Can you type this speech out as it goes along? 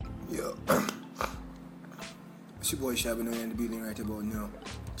Yo, it's your boy Shabba in the building right about now.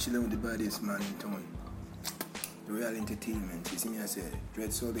 Chilling with the baddest man in town. The Real Entertainment. You see me, I say,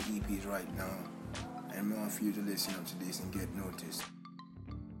 Dread Soul the EP is right now. And more for you to listen up to this and get noticed.